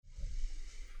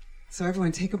So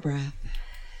everyone take a breath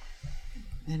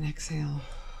and exhale.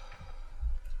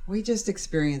 We just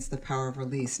experienced the power of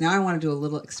release. Now I want to do a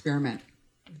little experiment.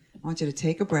 I want you to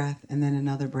take a breath and then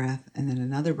another breath and then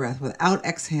another breath without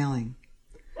exhaling.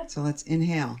 So let's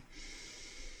inhale.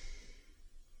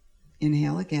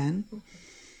 Inhale again.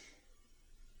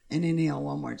 And inhale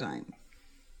one more time.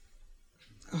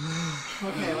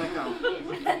 Okay, let go.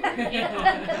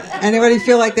 Anybody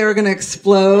feel like they were going to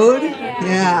explode?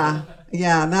 Yeah.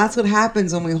 That's what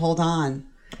happens when we hold on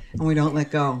and we don't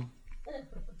let go.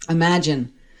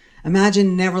 Imagine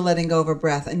never letting go of a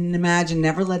breath, and imagine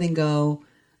never letting go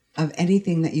of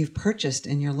anything that you've purchased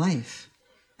in your life.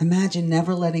 Imagine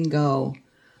never letting go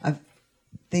of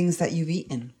things that you've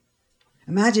eaten.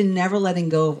 Imagine never letting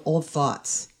go of old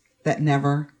thoughts that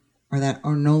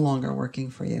are no longer working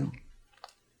for you.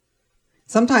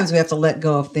 Sometimes we have to let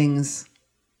go of things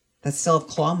that still have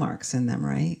claw marks in them,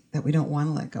 right? That we don't want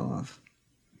to let go of.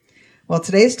 Well,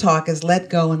 today's talk is let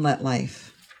go and let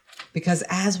life. Because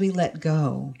as we let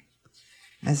go,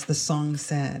 as the song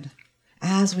said,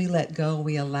 as we let go,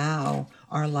 we allow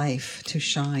our life to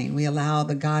shine. We allow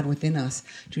the God within us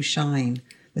to shine,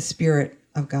 the Spirit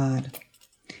of God.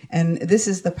 And this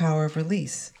is the power of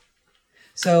release.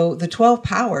 So the 12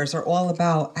 powers are all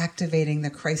about activating the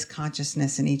Christ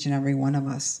consciousness in each and every one of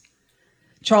us.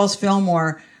 Charles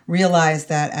Fillmore realized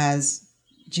that as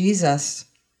Jesus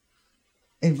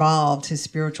evolved his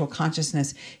spiritual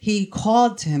consciousness, he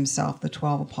called to himself the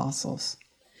 12 apostles.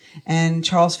 And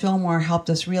Charles Fillmore helped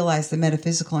us realize the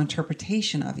metaphysical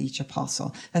interpretation of each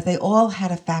apostle, that they all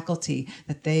had a faculty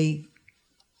that they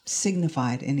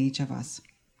signified in each of us.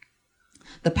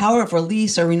 The power of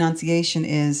release or renunciation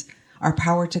is our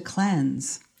power to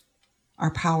cleanse,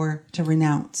 our power to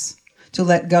renounce, to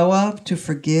let go of, to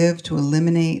forgive, to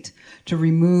eliminate, to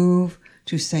remove,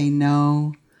 to say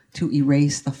no, to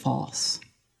erase the false.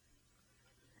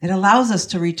 It allows us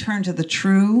to return to the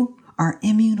true, our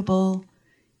immutable,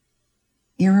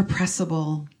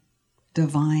 irrepressible,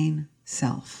 divine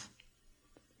self.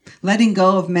 Letting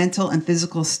go of mental and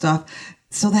physical stuff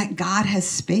so that God has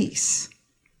space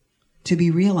to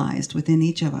be realized within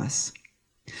each of us.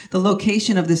 The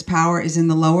location of this power is in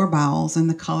the lower bowels, and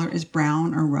the color is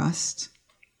brown or rust.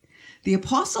 The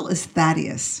apostle is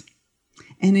Thaddeus,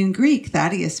 and in Greek,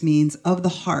 Thaddeus means of the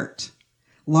heart,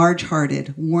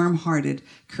 large-hearted, warm-hearted,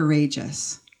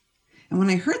 courageous. And when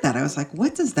I heard that, I was like,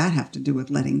 what does that have to do with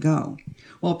letting go?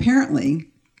 Well, apparently,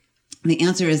 the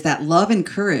answer is that love and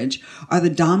courage are the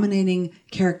dominating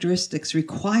characteristics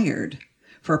required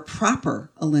for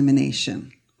proper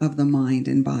elimination of the mind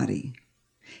and body.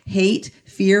 Hate,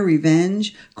 fear,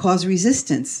 revenge cause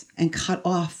resistance and cut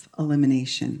off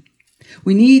elimination.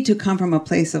 We need to come from a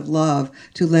place of love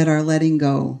to let our letting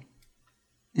go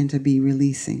and to be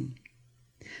releasing.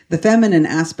 The feminine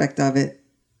aspect of it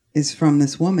is from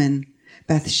this woman,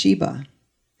 Bathsheba.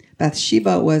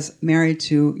 Bathsheba was married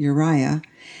to Uriah,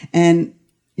 and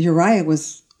Uriah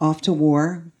was off to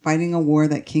war, fighting a war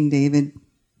that King David,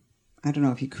 I don't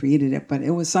know if he created it, but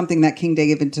it was something that King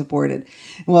David supported.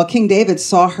 Well, King David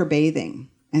saw her bathing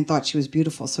and thought she was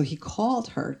beautiful, so he called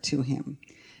her to him.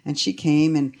 And she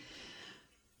came, and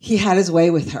he had his way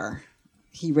with her.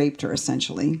 He raped her,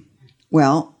 essentially.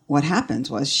 Well, what happened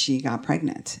was she got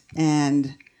pregnant.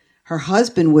 And her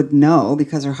husband would know,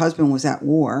 because her husband was at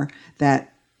war,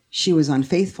 that she was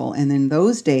unfaithful. And in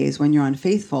those days, when you're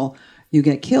unfaithful, you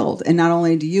get killed. And not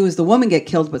only do you as the woman get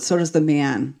killed, but so does the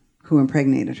man who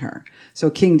impregnated her. So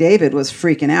King David was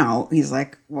freaking out. He's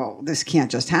like, well, this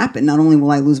can't just happen. Not only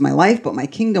will I lose my life, but my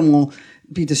kingdom will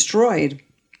be destroyed.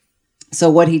 So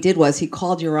what he did was he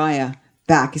called Uriah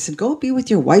back. He said, go be with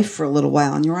your wife for a little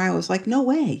while. And Uriah was like, no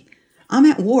way. I'm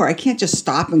at war. I can't just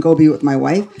stop and go be with my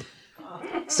wife.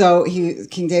 So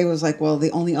King David was like, well,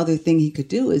 the only other thing he could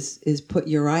do is put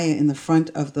Uriah in the front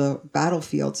of the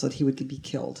battlefield so that he would be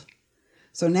killed.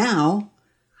 So now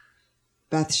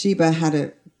Bathsheba had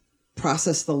to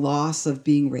process the loss of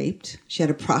being raped. She had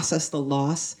to process the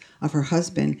loss of her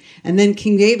husband. And then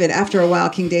King David, after a while,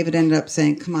 King David ended up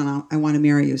saying, come on, I want to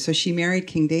marry you. So she married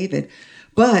King David.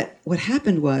 But what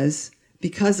happened was,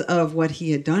 because of what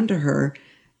he had done to her,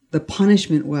 the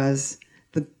punishment was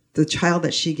the child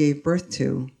that she gave birth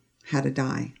to had to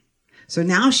die. So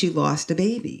now she lost a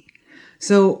baby.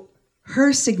 So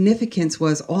her significance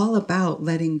was all about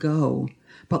letting go,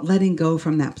 but letting go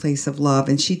from that place of love.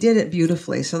 And she did it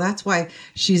beautifully. So that's why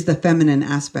she's the feminine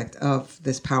aspect of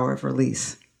this power of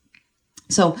release.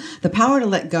 So the power to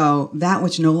let go, that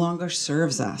which no longer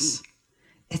serves us.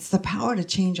 It's the power to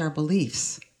change our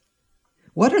beliefs.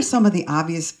 What are some of the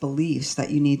obvious beliefs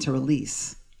that you need to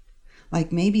release?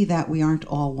 Like maybe that we aren't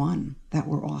all one, that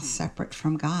we're all separate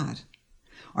from God.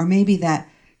 Or maybe that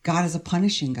God is a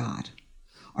punishing God.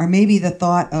 Or maybe the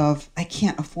thought of, I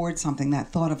can't afford something,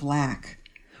 that thought of lack.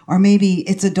 Or maybe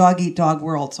it's a dog-eat-dog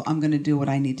world, so I'm going to do what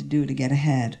I need to do to get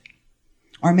ahead.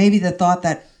 Or maybe the thought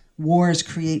that wars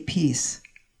create peace.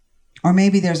 Or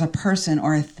maybe there's a person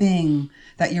or a thing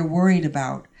that you're worried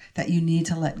about that you need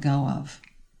to let go of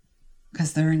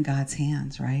because they're in God's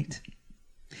hands, right?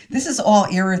 This is all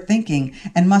error thinking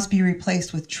and must be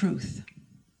replaced with truth.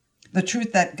 The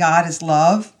truth that God is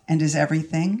love and is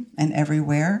everything and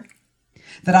everywhere.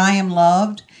 That I am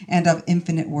loved and of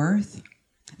infinite worth.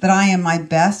 That I am my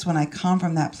best when I come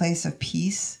from that place of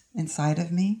peace inside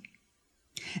of me.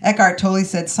 Eckhart Tolle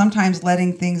said, sometimes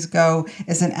letting things go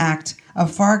is an act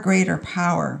of far greater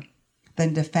power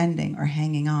than defending or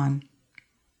hanging on.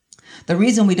 The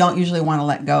reason we don't usually want to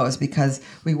let go is because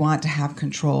we want to have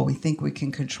control. We think we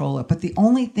can control it. But the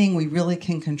only thing we really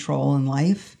can control in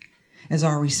life is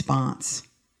our response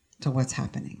to what's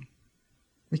happening.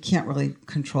 We can't really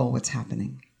control what's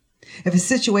happening. If a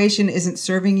situation isn't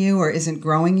serving you or isn't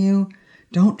growing you,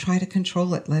 don't try to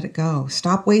control it. Let it go.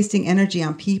 Stop wasting energy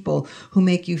on people who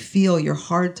make you feel you're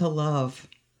hard to love.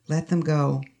 Let them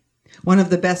go. One of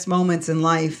the best moments in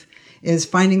life is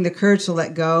finding the courage to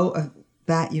let go of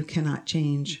that you cannot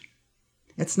change.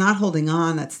 It's not holding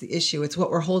on that's the issue. It's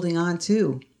what we're holding on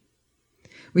to.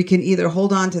 We can either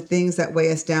hold on to things that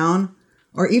weigh us down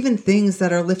or even things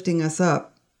that are lifting us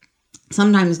up.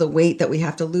 Sometimes the weight that we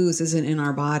have to lose isn't in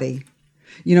our body.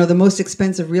 You know, the most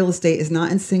expensive real estate is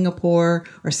not in Singapore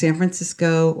or San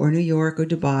Francisco or New York or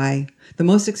Dubai. The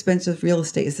most expensive real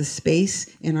estate is the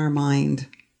space in our mind.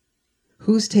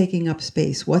 Who's taking up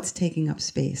space? What's taking up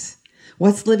space?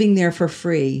 What's living there for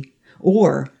free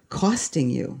or costing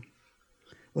you?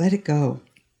 Let it go.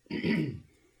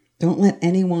 Don't let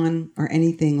anyone or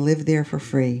anything live there for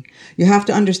free. You have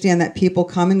to understand that people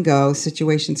come and go,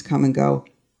 situations come and go.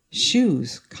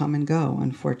 Shoes come and go,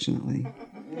 unfortunately.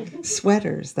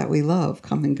 Sweaters that we love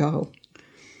come and go.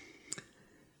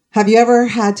 Have you ever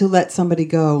had to let somebody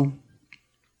go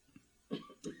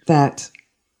that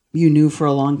you knew for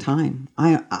a long time?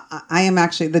 I am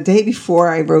actually, the day before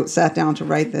I sat down to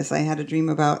write this, I had a dream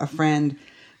about a friend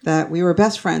that we were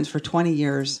best friends for 20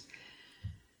 years.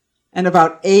 And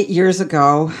about 8 years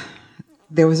ago,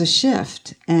 there was a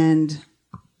shift and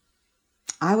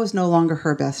I was no longer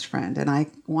her best friend, and I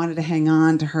wanted to hang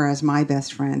on to her as my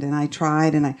best friend. And I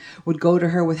tried, and I would go to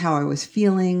her with how I was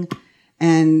feeling,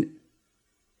 and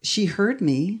she heard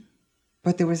me,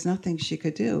 but there was nothing she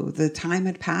could do. The time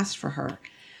had passed for her.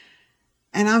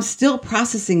 And I'm still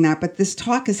processing that, but this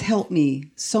talk has helped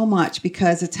me so much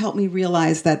because it's helped me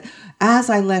realize that as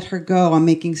I let her go, I'm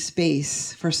making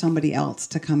space for somebody else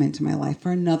to come into my life,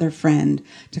 for another friend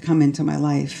to come into my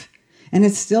life. And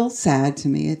it's still sad to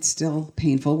me. It's still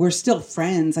painful. We're still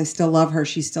friends. I still love her.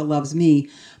 She still loves me.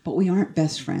 But we aren't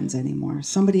best friends anymore.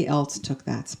 Somebody else took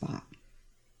that spot.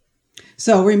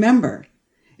 So remember,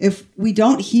 if we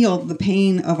don't heal the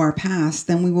pain of our past,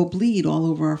 then we will bleed all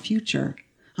over our future.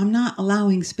 I'm not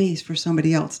allowing space for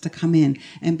somebody else to come in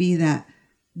and be that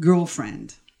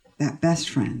girlfriend, that best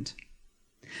friend.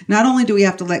 Not only do we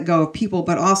have to let go of people,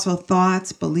 but also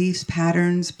thoughts, beliefs,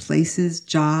 patterns, places,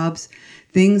 jobs,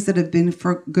 things that have been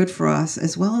good for us,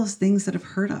 as well as things that have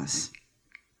hurt us.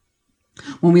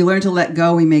 When we learn to let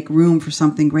go, we make room for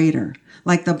something greater.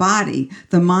 Like the body,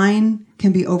 the mind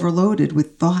can be overloaded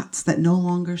with thoughts that no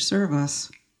longer serve us.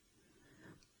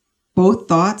 Both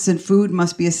thoughts and food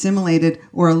must be assimilated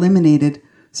or eliminated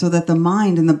so that the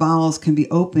mind and the bowels can be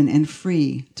open and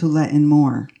free to let in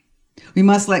more. We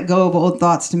must let go of old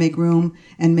thoughts to make room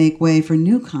and make way for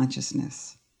new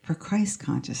consciousness, for Christ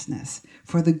consciousness,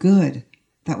 for the good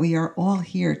that we are all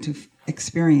here to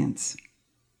experience.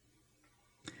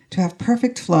 To have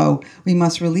perfect flow, we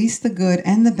must release the good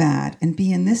and the bad and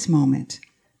be in this moment.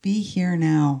 Be here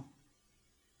now.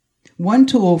 One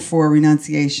tool for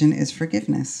renunciation is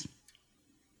forgiveness.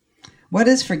 What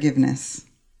is forgiveness?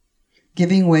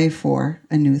 Giving way for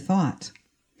a new thought.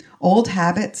 Old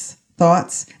habits,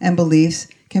 thoughts, and beliefs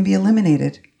can be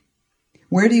eliminated.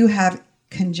 Where do you have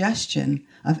congestion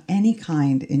of any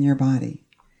kind in your body?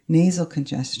 Nasal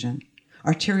congestion,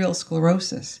 arterial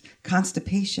sclerosis,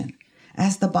 constipation.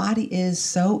 As the body is,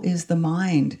 so is the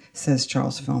mind, says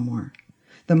Charles Fillmore.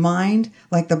 The mind,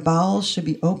 like the bowels, should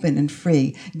be open and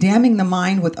free. Damning the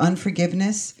mind with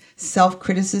unforgiveness,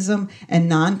 self-criticism, and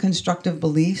non-constructive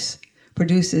beliefs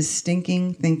produces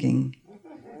stinking thinking.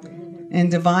 In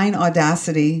Divine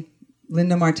Audacity,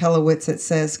 Linda Martellowitz, it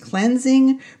says,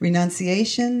 cleansing,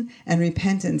 renunciation, and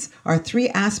repentance are 3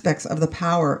 aspects of the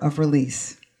power of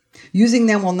release. Using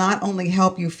them will not only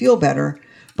help you feel better,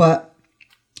 but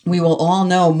we will all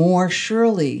know more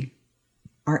surely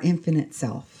our infinite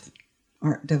self,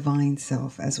 our divine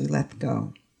self as we let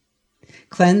go.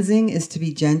 Cleansing is to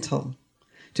be gentle,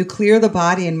 to clear the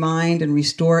body and mind and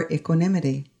restore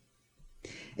equanimity.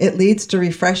 It leads to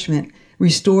refreshment,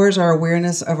 restores our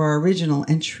awareness of our original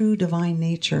and true divine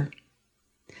nature.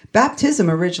 Baptism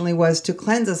originally was to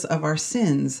cleanse us of our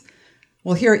sins.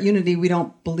 Well, here at Unity, we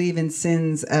don't believe in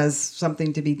sins as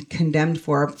something to be condemned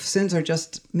for. Our sins are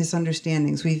just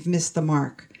misunderstandings. We've missed the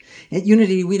mark. At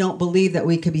Unity, we don't believe that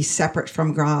we could be separate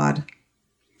from God.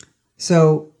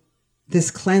 So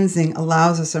this cleansing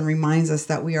allows us and reminds us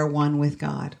that we are one with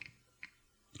God.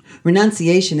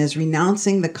 Renunciation is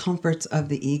renouncing the comforts of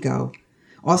the ego,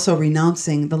 also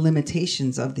renouncing the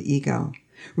limitations of the ego,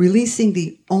 releasing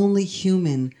the only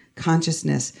human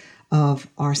consciousness of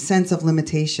our sense of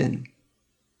limitation.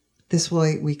 This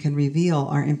way we can reveal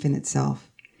our infinite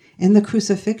self. In the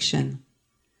crucifixion,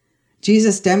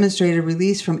 Jesus demonstrated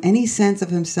release from any sense of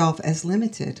himself as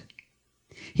limited.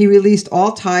 He released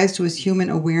all ties to his human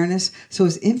awareness, so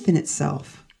his infinite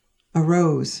self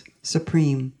arose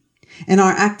supreme. In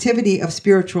our activity of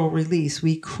spiritual release,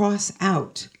 we cross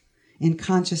out in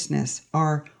consciousness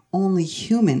our only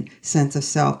human sense of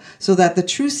self, so that the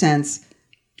true sense,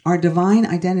 our divine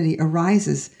identity,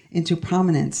 arises into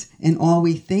prominence in all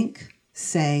we think,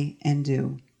 say, and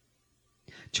do.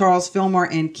 Charles Fillmore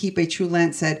in Keep a True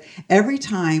Lent said, "Every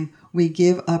time we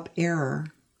give up error,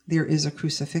 there is a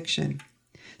crucifixion."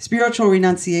 Spiritual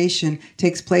renunciation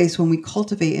takes place when we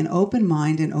cultivate an open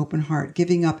mind and open heart,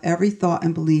 giving up every thought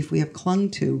and belief we have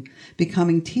clung to,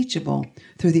 becoming teachable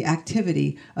through the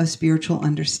activity of spiritual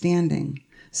understanding.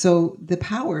 So the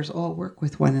powers all work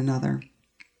with one another.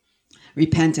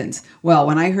 Repentance. Well,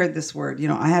 when I heard this word,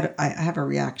 I have a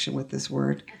reaction with this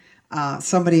word.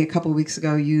 Somebody a couple of weeks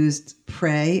ago used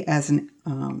pray as an,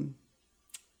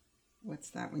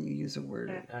 what's that when you use a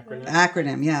word?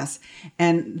 Acronym, yes.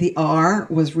 And the R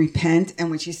was repent. And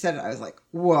when she said it, I was like,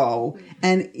 whoa.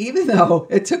 And even though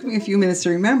it took me a few minutes to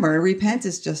remember, repent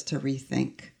is just to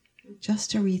rethink.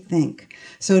 Just to rethink.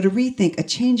 So to rethink, a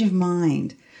change of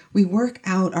mind. We work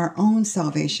out our own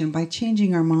salvation by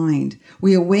changing our mind.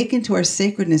 We awaken to our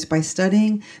sacredness by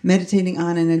studying, meditating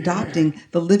on, and adopting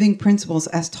the living principles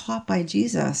as taught by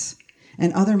Jesus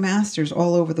and other masters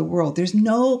all over the world. There's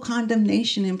no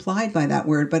condemnation implied by that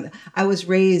word, but I was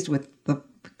raised with the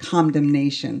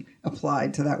condemnation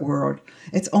applied to that word.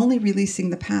 It's only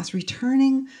releasing the past,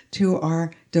 returning to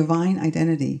our divine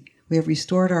identity. We have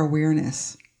restored our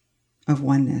awareness of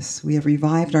oneness. We have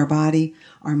revived our body,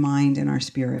 our mind, and our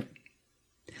spirit.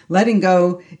 Letting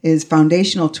go is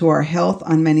foundational to our health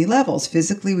on many levels.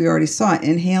 Physically, we already saw it.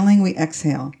 Inhaling, we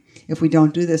exhale. If we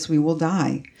don't do this, we will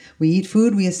die. We eat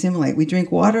food, we assimilate. We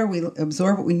drink water, we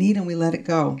absorb what we need, and we let it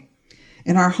go.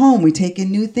 In our home, we take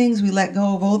in new things, we let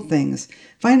go of old things.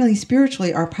 Finally,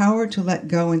 spiritually, our power to let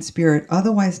go in spirit,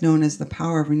 otherwise known as the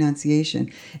power of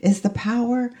renunciation, is the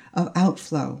power of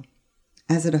outflow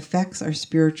as it affects our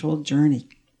spiritual journey.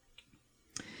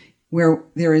 Where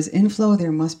there is inflow,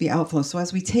 there must be outflow. So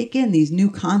as we take in these new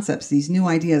concepts, these new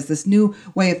ideas, this new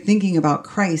way of thinking about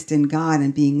Christ and God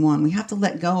and being one, we have to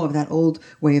let go of that old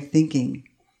way of thinking.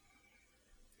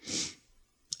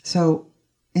 So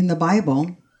in the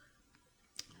Bible,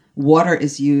 water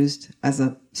is used as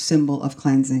a symbol of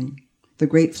cleansing. The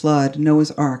great flood,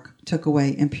 Noah's Ark, took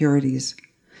away impurities.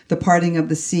 The parting of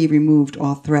the sea removed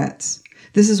all threats.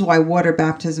 This is why water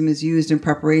baptism is used in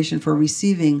preparation for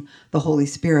receiving the Holy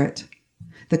Spirit.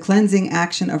 The cleansing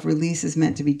action of release is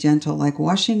meant to be gentle, like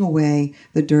washing away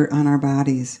the dirt on our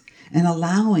bodies, and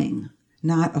allowing,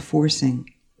 not a forcing.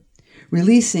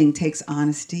 Releasing takes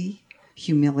honesty,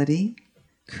 humility,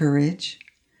 courage.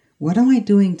 What am I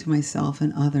doing to myself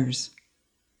and others?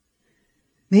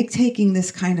 Make taking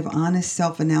this kind of honest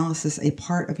self-analysis a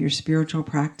part of your spiritual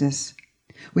practice.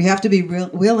 We have to be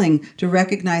willing to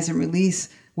recognize and release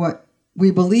what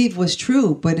we believe was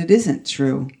true, but it isn't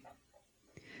true.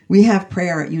 We have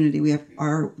prayer at Unity. We have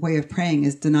our way of praying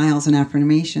is denials and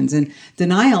affirmations. And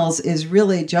denials is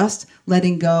really just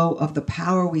letting go of the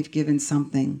power we've given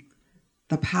something,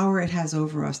 the power it has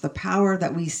over us, the power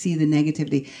that we see the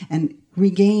negativity, and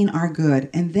regain our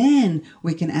good. And then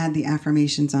we can add the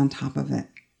affirmations on top of it.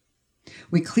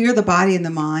 We clear the body and the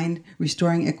mind,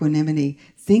 restoring equanimity.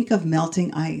 Think of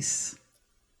melting ice,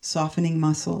 softening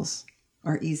muscles,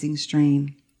 or easing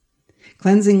strain.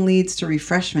 Cleansing leads to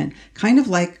refreshment, kind of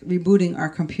like rebooting our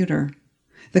computer.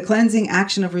 The cleansing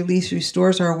action of release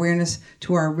restores our awareness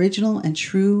to our original and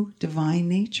true divine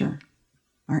nature,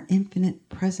 our infinite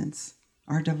presence,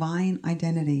 our divine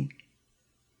identity.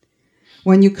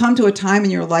 When you come to a time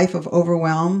in your life of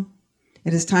overwhelm,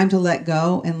 it is time to let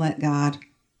go and let God.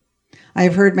 I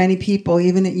have heard many people,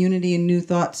 even at Unity and New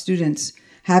Thought students,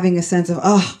 having a sense of,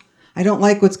 I don't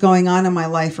like what's going on in my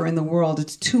life or in the world.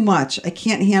 It's too much. I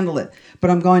can't handle it,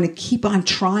 but I'm going to keep on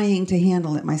trying to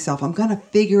handle it myself. I'm going to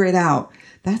figure it out.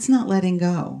 That's not letting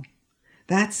go.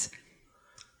 That's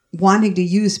wanting to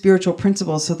use spiritual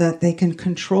principles so that they can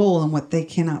control in what they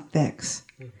cannot fix.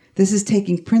 This is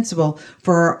taking principle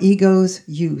for our ego's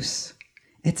use.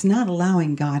 It's not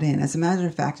allowing God in. As a matter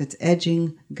of fact, it's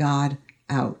edging God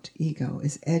out. Ego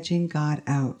is edging God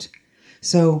out.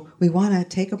 So we want to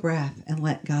take a breath and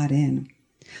let God in.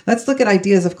 Let's look at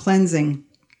ideas of cleansing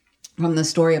from the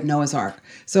story of Noah's Ark.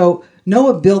 So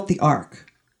Noah built the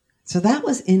ark. So that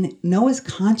was in Noah's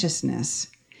consciousness.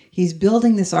 He's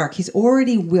building this ark. He's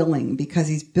already willing because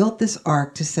he's built this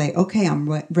ark to say, okay, I'm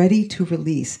ready to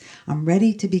release. I'm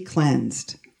ready to be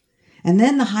cleansed. And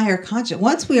then the higher consciousness,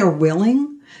 once we are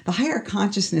willing, the higher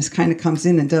consciousness kind of comes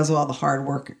in and does all the hard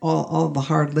work, all the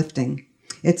hard lifting.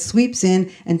 It sweeps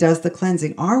in and does the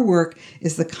cleansing. Our work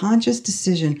is the conscious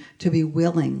decision to be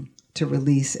willing to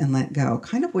release and let go.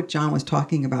 Kind of what John was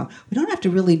talking about. We don't have to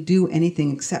really do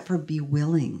anything except for be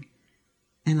willing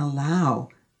and allow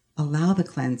the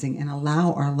cleansing and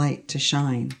allow our light to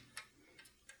shine.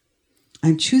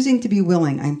 I'm choosing to be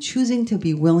willing. I'm choosing to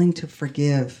be willing to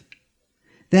forgive.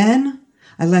 Then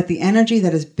I let the energy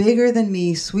that is bigger than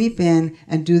me sweep in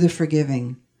and do the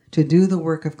forgiving, to do the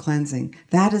work of cleansing.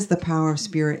 That is the power of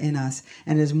spirit in us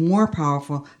and is more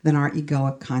powerful than our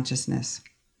egoic consciousness.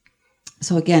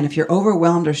 So again, if you're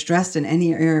overwhelmed or stressed in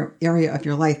any area of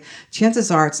your life,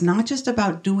 chances are it's not just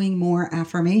about doing more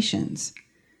affirmations.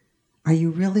 Are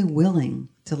you really willing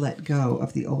to let go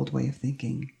of the old way of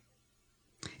thinking?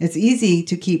 It's easy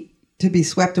to be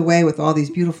swept away with all these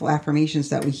beautiful affirmations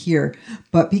that we hear,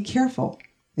 but be careful.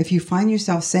 If you find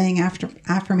yourself saying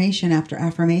affirmation after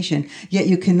affirmation, yet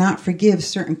you cannot forgive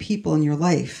certain people in your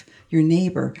life, your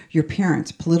neighbor, your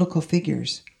parents, political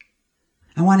figures.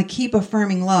 I want to keep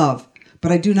affirming love,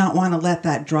 but I do not want to let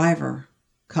that driver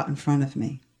cut in front of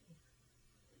me.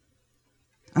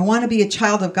 I want to be a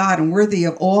child of God and worthy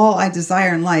of all I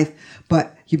desire in life,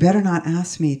 but you better not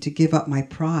ask me to give up my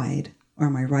pride or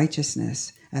my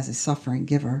righteousness as a suffering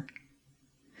giver.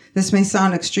 This may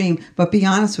sound extreme, but be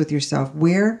honest with yourself.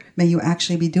 Where may you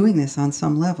actually be doing this on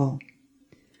some level?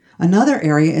 Another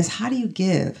area is, how do you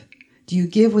give? Do you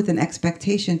give with an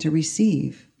expectation to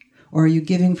receive? Or are you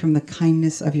giving from the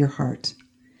kindness of your heart?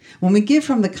 When we give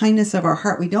from the kindness of our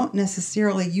heart, we don't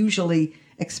necessarily usually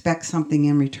expect something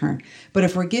in return. But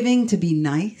if we're giving to be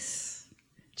nice,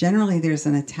 generally there's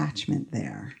an attachment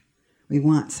there. We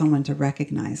want someone to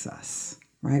recognize us,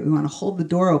 right? We want to hold the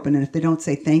door open, and if they don't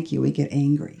say thank you, we get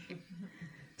angry.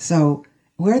 So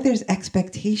where there's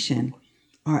expectation,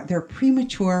 there are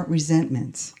premature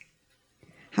resentments.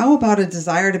 How about a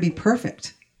desire to be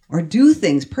perfect or do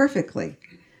things perfectly?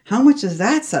 How much does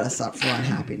that set us up for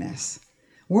unhappiness?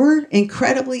 We're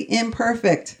incredibly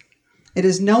imperfect. It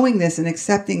is knowing this and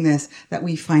accepting this that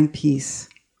we find peace.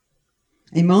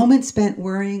 A moment spent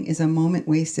worrying is a moment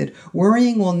wasted.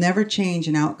 Worrying will never change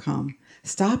an outcome.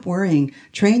 Stop worrying.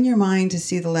 Train your mind to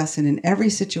see the lesson in every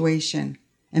situation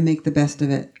and make the best of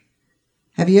it.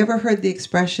 Have you ever heard the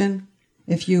expression,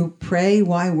 if you pray,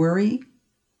 why worry?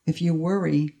 If you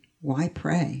worry, why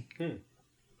pray?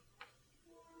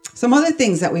 Some other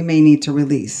things that we may need to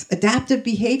release. Adaptive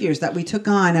behaviors that we took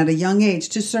on at a young age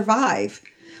to survive,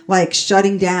 like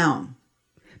shutting down,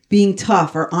 being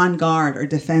tough or on guard or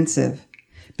defensive,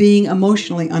 being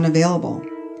emotionally unavailable,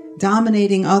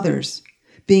 dominating others,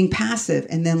 being passive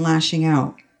and then lashing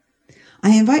out.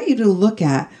 I invite you to look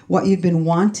at what you've been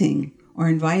wanting or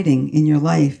inviting in your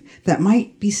life that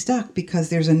might be stuck because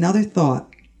there's another thought,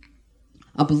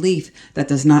 a belief that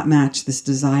does not match this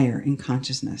desire in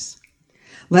consciousness.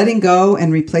 Letting go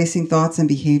and replacing thoughts and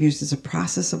behaviors is a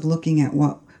process of looking at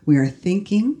what we are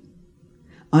thinking,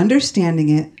 understanding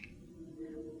it,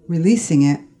 releasing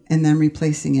it, and then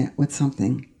replacing it with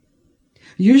something.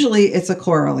 Usually it's a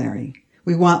corollary.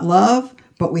 We want love,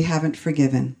 but we haven't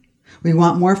forgiven. We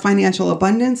want more financial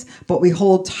abundance, but we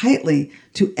hold tightly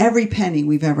to every penny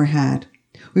we've ever had.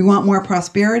 We want more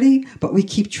prosperity, but we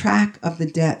keep track of the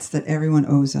debts that everyone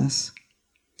owes us.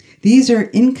 These are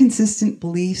inconsistent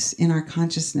beliefs in our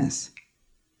consciousness.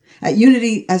 At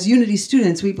Unity, as Unity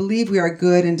students, we believe we are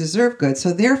good and deserve good,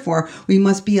 so therefore we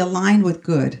must be aligned with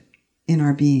good in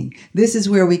our being. This is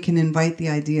where we can invite the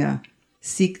idea,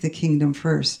 seek the kingdom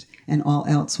first, and all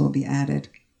else will be added.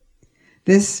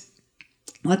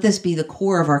 Let this be the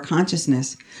core of our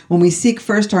consciousness. When we seek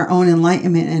first our own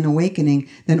enlightenment and awakening,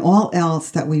 then all else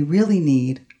that we really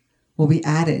need will be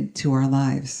added to our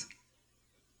lives.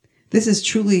 This is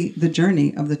truly the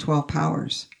journey of the 12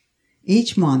 powers.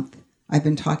 Each month, I've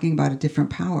been talking about a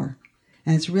different power.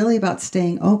 And it's really about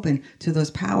staying open to those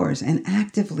powers and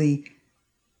actively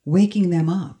waking them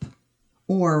up.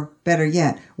 Or better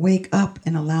yet, wake up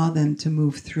and allow them to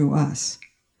move through us.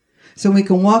 So we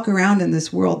can walk around in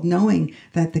this world knowing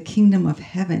that the kingdom of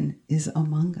heaven is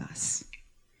among us.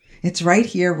 It's right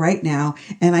here, right now,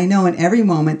 and I know in every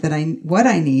moment that what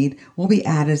I need will be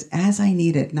added as I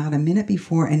need it, not a minute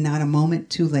before and not a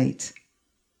moment too late.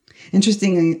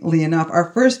 Interestingly enough,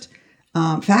 our first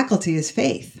faculty is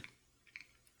faith.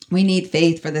 We need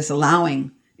faith for this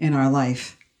allowing in our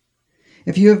life.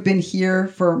 If you have been here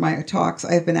for my talks,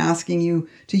 I've been asking you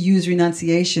to use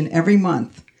renunciation every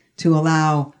month to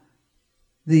allow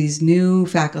these new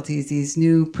faculties, these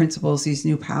new principles, these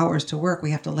new powers to work. We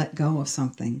have to let go of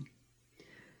something.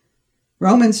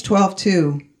 Romans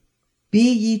 12:2,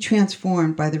 be ye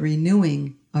transformed by the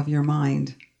renewing of your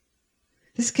mind.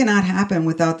 This cannot happen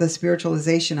without the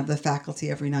spiritualization of the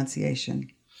faculty of renunciation.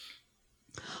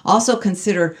 Also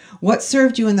consider what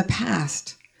served you in the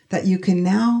past that you can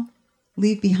now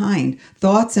leave behind.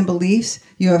 Thoughts and beliefs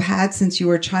you have had since you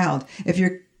were a child.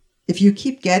 If you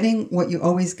keep getting what you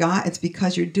always got, it's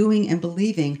because you're doing and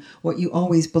believing what you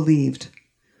always believed.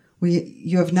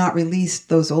 You have not released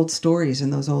those old stories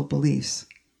and those old beliefs.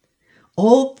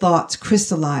 Old thoughts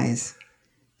crystallize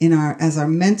as our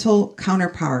mental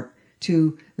counterpart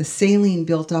to the saline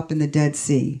built up in the Dead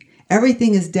Sea.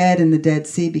 Everything is dead in the Dead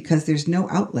Sea because there's no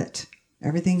outlet.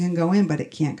 Everything can go in, but it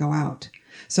can't go out.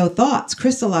 So thoughts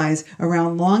crystallize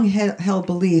around long-held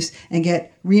beliefs and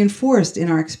get reinforced in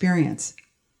our experience.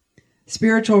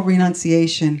 Spiritual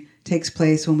renunciation takes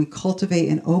place when we cultivate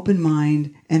an open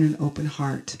mind and an open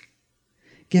heart,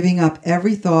 giving up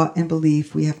every thought and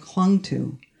belief we have clung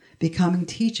to, becoming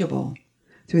teachable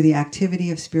through the activity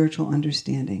of spiritual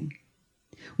understanding.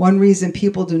 One reason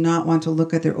people do not want to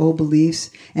look at their old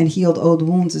beliefs and healed old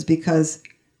wounds is because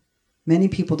many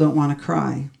people don't want to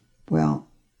cry. Well,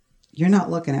 you're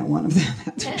not looking at one of them,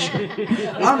 that's for sure.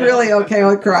 I'm really okay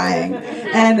with crying.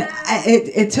 And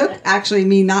it took actually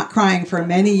me not crying for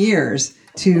many years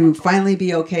to finally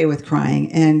be okay with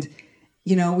crying. And,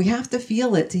 we have to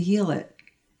feel it to heal it.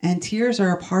 And tears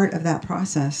are a part of that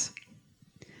process.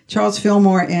 Charles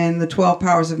Fillmore in The 12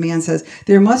 Powers of Man says,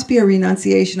 there must be a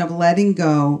renunciation of letting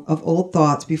go of old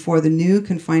thoughts before the new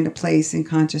can find a place in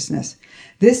consciousness.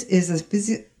 This is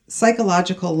a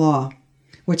psychological law,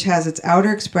 which has its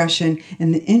outer expression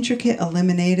in the intricate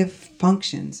eliminative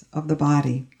functions of the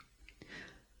body.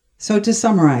 So to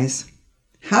summarize,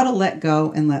 how to let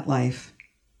go and let life.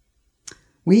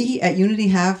 We at Unity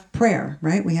have prayer,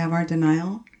 right? We have our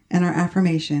denial and our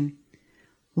affirmation.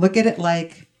 Look at it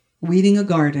like weeding a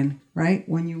garden, right?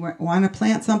 When you want to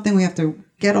plant something, we have to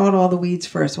get out all the weeds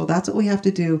first. Well, that's what we have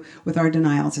to do with our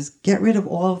denials, is get rid of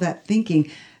all of that thinking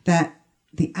that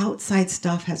the outside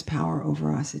stuff has power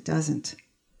over us. It doesn't.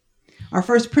 Our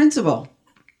first principle,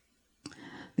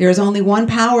 there is only one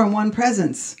power and one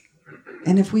presence.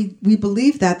 And if we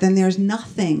believe that, then there's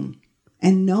nothing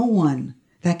and no one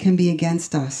that can be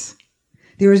against us.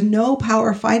 There is no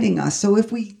power fighting us. So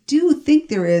if we do think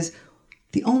there is,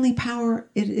 the only power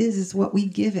it is what we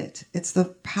give it. It's the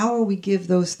power we give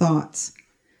those thoughts.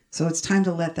 So it's time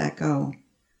to let that go.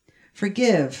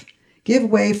 Forgive. Give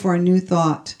way for a new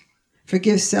thought.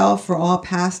 Forgive self for all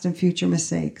past and future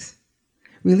mistakes.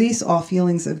 Release all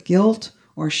feelings of guilt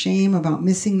or shame about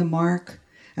missing the mark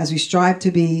as we strive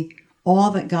to be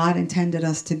all that God intended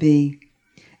us to be.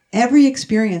 Every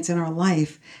experience in our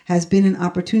life has been an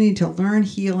opportunity to learn,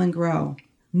 heal, and grow.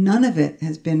 None of it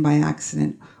has been by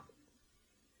accident,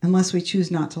 unless we choose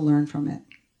not to learn from it.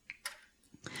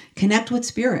 Connect with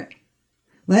spirit.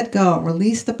 Let go.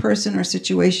 Release the person or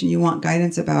situation you want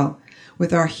guidance about.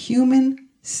 With our human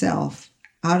self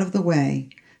out of the way,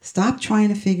 stop trying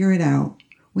to figure it out.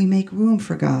 We make room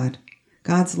for God,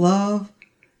 God's love,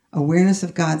 awareness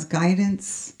of God's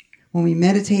guidance. When we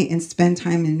meditate and spend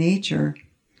time in nature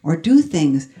or do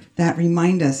things that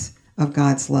remind us of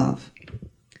God's love.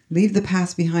 Leave the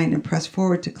past behind and press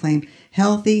forward to claim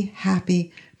healthy,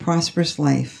 happy, prosperous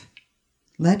life.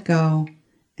 Let go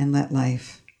and let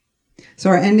life. So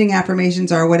our ending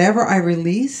affirmations are, whatever I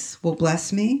release will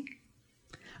bless me.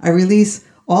 I release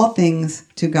all things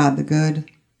to God the good.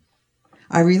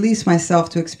 I release myself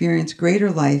to experience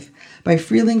greater life by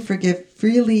freely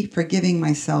forgiving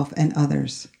myself and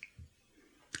others.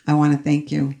 I want to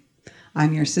thank you.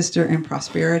 I'm your sister in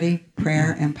prosperity,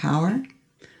 prayer, and power.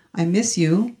 I miss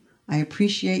you. I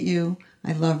appreciate you.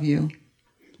 I love you.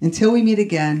 Until we meet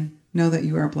again, know that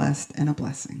you are blessed and a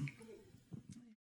blessing.